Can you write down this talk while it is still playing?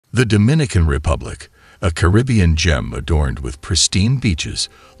The Dominican Republic, a Caribbean gem adorned with pristine beaches,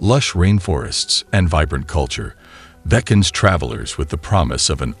 lush rainforests, and vibrant culture, beckons travelers with the promise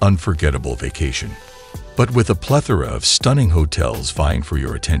of an unforgettable vacation. But with a plethora of stunning hotels vying for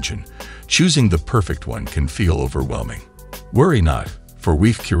your attention, choosing the perfect one can feel overwhelming. Worry not, for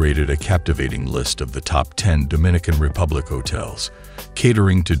we've curated a captivating list of the top 10 Dominican Republic hotels,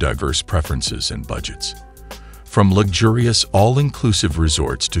 catering to diverse preferences and budgets. From luxurious all-inclusive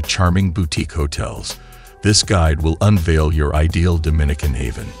resorts to charming boutique hotels, this guide will unveil your ideal Dominican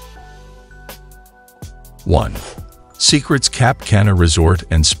haven. 1. Secrets Cap Cana Resort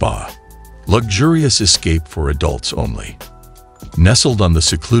and Spa. Luxurious escape for adults only. Nestled on the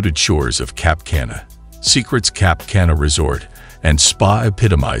secluded shores of Cap Cana, Secrets Cap Cana Resort and Spa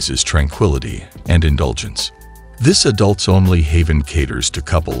epitomizes tranquility and indulgence. This adults-only haven caters to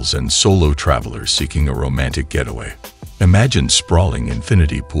couples and solo travelers seeking a romantic getaway. Imagine sprawling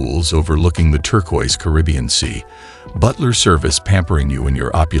infinity pools overlooking the turquoise Caribbean Sea, butler service pampering you in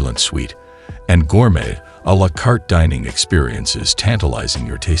your opulent suite, and gourmet a la carte dining experiences tantalizing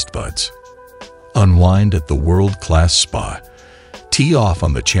your taste buds. Unwind at the world-class spa, tee off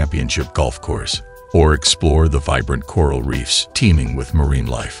on the championship golf course, or explore the vibrant coral reefs teeming with marine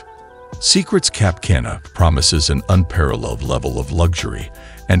life. Secrets Cap Cana promises an unparalleled level of luxury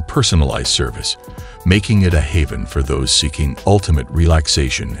and personalized service, making it a haven for those seeking ultimate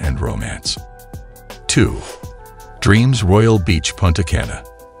relaxation and romance. 2. Dreams Royal Beach Punta Cana.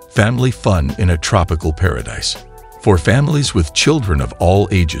 Family fun in a tropical paradise. For families with children of all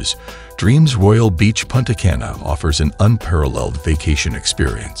ages, Dreams Royal Beach Punta Cana offers an unparalleled vacation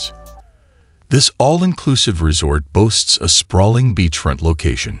experience. This all-inclusive resort boasts a sprawling beachfront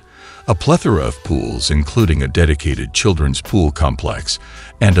location, a plethora of pools including a dedicated children's pool complex,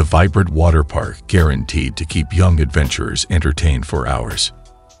 and a vibrant water park guaranteed to keep young adventurers entertained for hours.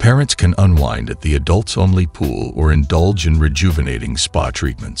 Parents can unwind at the adults-only pool or indulge in rejuvenating spa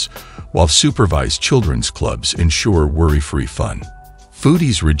treatments, while supervised children's clubs ensure worry-free fun.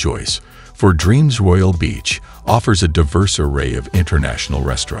 Foodies rejoice, for Dreams Royal Beach offers a diverse array of international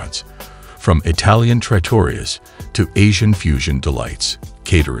restaurants, from Italian trattorias to Asian fusion delights,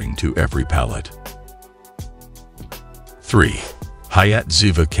 catering to every palate. 3. Hyatt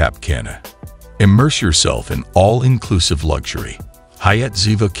Ziva Cap Cana. Immerse yourself in all-inclusive luxury. Hyatt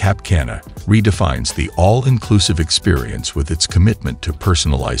Ziva Cap Cana redefines the all-inclusive experience with its commitment to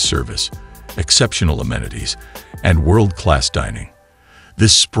personalized service, exceptional amenities, and world-class dining.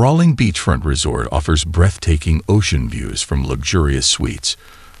 This sprawling beachfront resort offers breathtaking ocean views from luxurious suites,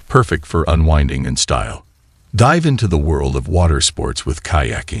 perfect for unwinding in style. Dive into the world of water sports with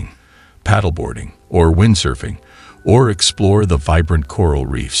kayaking, paddleboarding, or windsurfing, or explore the vibrant coral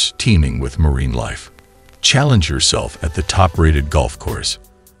reefs teeming with marine life. Challenge yourself at the top-rated golf course,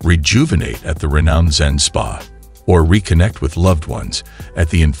 rejuvenate at the renowned Zen Spa, or reconnect with loved ones at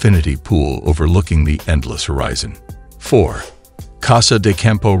the infinity pool overlooking the endless horizon. 4. Casa de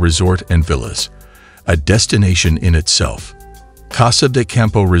Campo Resort and Villas, a destination in itself. Casa de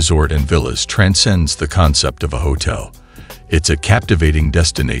Campo Resort and Villas transcends the concept of a hotel. It's a captivating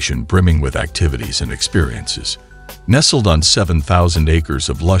destination brimming with activities and experiences. Nestled on 7,000 acres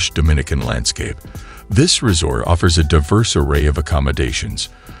of lush Dominican landscape, this resort offers a diverse array of accommodations,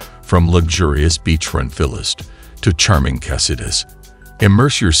 from luxurious beachfront villas to charming casitas.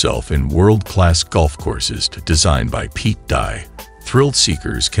 Immerse yourself in world-class golf courses designed by Pete Dye. Thrill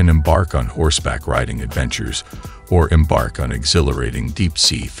seekers can embark on horseback riding adventures or embark on exhilarating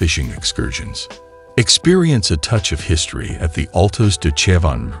deep-sea fishing excursions. Experience a touch of history at the Altos de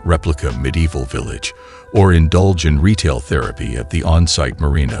Chavan replica medieval village, or indulge in retail therapy at the on-site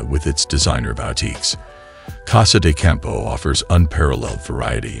marina with its designer boutiques. Casa de Campo offers unparalleled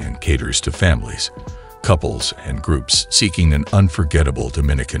variety and caters to families, couples, and groups seeking an unforgettable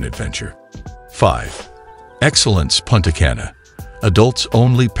Dominican adventure. 5. Excellence Punta Cana.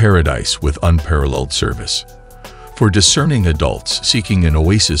 Adults-only paradise with unparalleled service. For discerning adults seeking an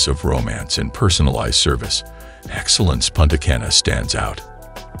oasis of romance and personalized service, Excellence Punta Cana stands out.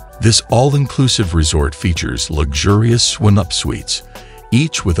 This all-inclusive resort features luxurious swim-up suites,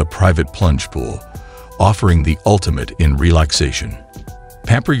 each with a private plunge pool, offering the ultimate in relaxation.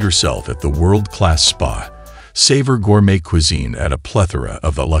 Pamper yourself at the world-class spa, savor gourmet cuisine at a plethora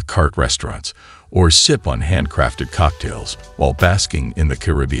of a la carte restaurants, or sip on handcrafted cocktails while basking in the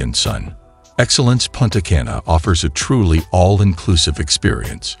Caribbean sun. Excellence Punta Cana offers a truly all-inclusive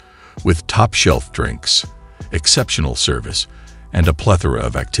experience, with top-shelf drinks, exceptional service, and a plethora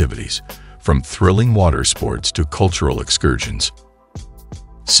of activities, from thrilling water sports to cultural excursions.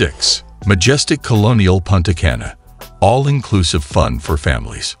 6. Majestic Colonial Punta Cana. All-inclusive fun for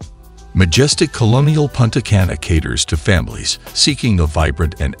families. Majestic colonial Punta Cana caters to families seeking a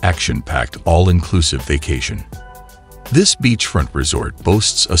vibrant and action-packed all-inclusive vacation. This beachfront resort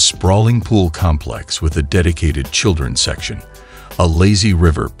boasts a sprawling pool complex with a dedicated children's section, a lazy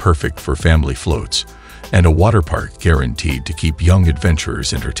river perfect for family floats, and a water park guaranteed to keep young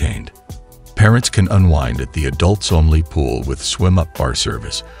adventurers entertained. Parents can unwind at the adults-only pool with swim-up bar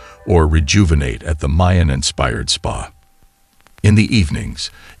service or rejuvenate at the Mayan-inspired spa. In the evenings,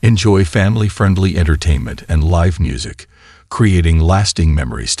 enjoy family-friendly entertainment and live music, creating lasting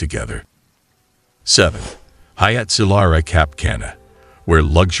memories together. 7. Hyatt Zilara Cap Cana, where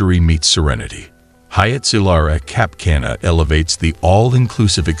luxury meets serenity. Hyatt Zilara Cap Cana elevates the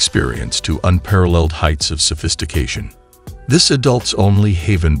all-inclusive experience to unparalleled heights of sophistication. This adults-only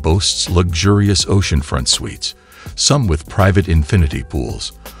haven boasts luxurious oceanfront suites, some with private infinity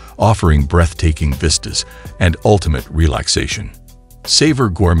pools, offering breathtaking vistas and ultimate relaxation. Savor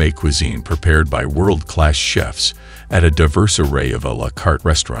gourmet cuisine prepared by world-class chefs at a diverse array of a la carte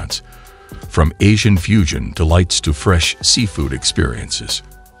restaurants, from Asian fusion delights to fresh seafood experiences.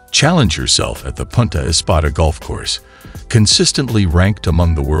 Challenge yourself at the Punta Espada Golf Course, consistently ranked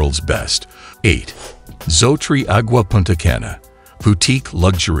among the world's best. 8. Zotri Agua Punta Cana, boutique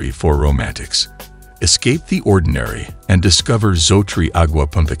luxury for romantics. Escape the ordinary and discover Zotri Agua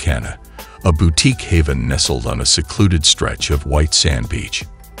Punta Cana, a boutique haven nestled on a secluded stretch of white sand beach.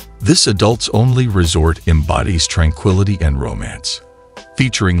 This adults-only resort embodies tranquility and romance,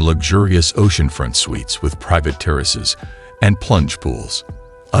 featuring luxurious oceanfront suites with private terraces and plunge pools.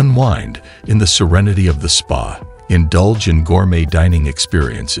 Unwind in the serenity of the spa. Indulge in gourmet dining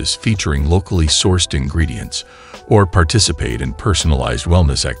experiences featuring locally sourced ingredients, or participate in personalized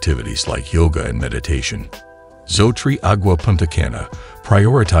wellness activities like yoga and meditation. Zotri Agua Punta Cana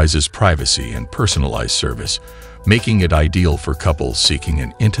prioritizes privacy and personalized service, making it ideal for couples seeking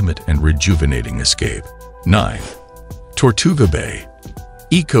an intimate and rejuvenating escape. 9. Tortuga Bay,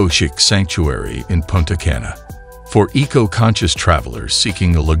 eco-chic sanctuary in Punta Cana. For eco-conscious travelers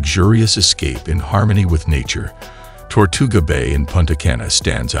seeking a luxurious escape in harmony with nature, Tortuga Bay in Punta Cana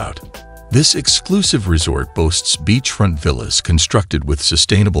stands out. This exclusive resort boasts beachfront villas constructed with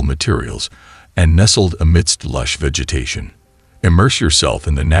sustainable materials and nestled amidst lush vegetation. Immerse yourself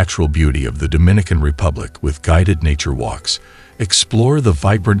in the natural beauty of the Dominican Republic with guided nature walks. Explore the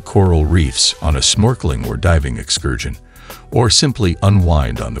vibrant coral reefs on a snorkeling or diving excursion, or simply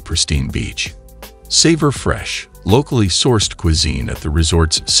unwind on the pristine beach. Savor fresh, locally sourced cuisine at the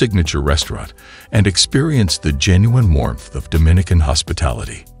resort's signature restaurant and experience the genuine warmth of Dominican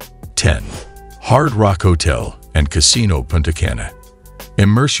hospitality. 10. Hard Rock Hotel and Casino Punta Cana.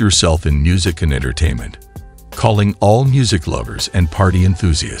 Immerse yourself in music and entertainment, calling all music lovers and party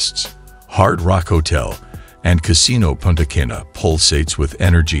enthusiasts. Hard Rock Hotel and Casino Punta Cana pulsates with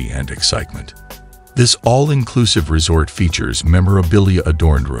energy and excitement. This all-inclusive resort features memorabilia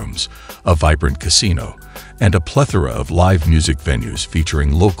adorned rooms, a vibrant casino, and a plethora of live music venues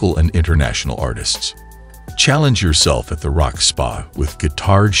featuring local and international artists. Challenge yourself at the Rock Spa with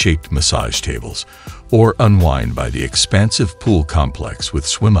guitar-shaped massage tables, or unwind by the expansive pool complex with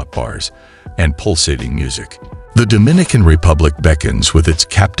swim-up bars and pulsating music. The Dominican Republic beckons with its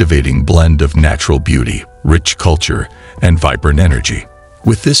captivating blend of natural beauty, rich culture, and vibrant energy.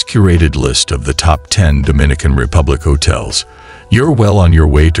 With this curated list of the top 10 Dominican Republic hotels, you're well on your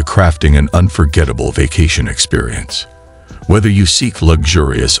way to crafting an unforgettable vacation experience. Whether you seek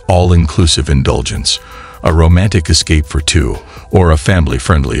luxurious, all-inclusive indulgence, a romantic escape for two, or a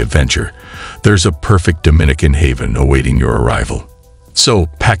family-friendly adventure, there's a perfect Dominican haven awaiting your arrival. So,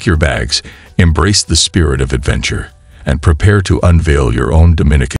 pack your bags, embrace the spirit of adventure, and prepare to unveil your own Dominican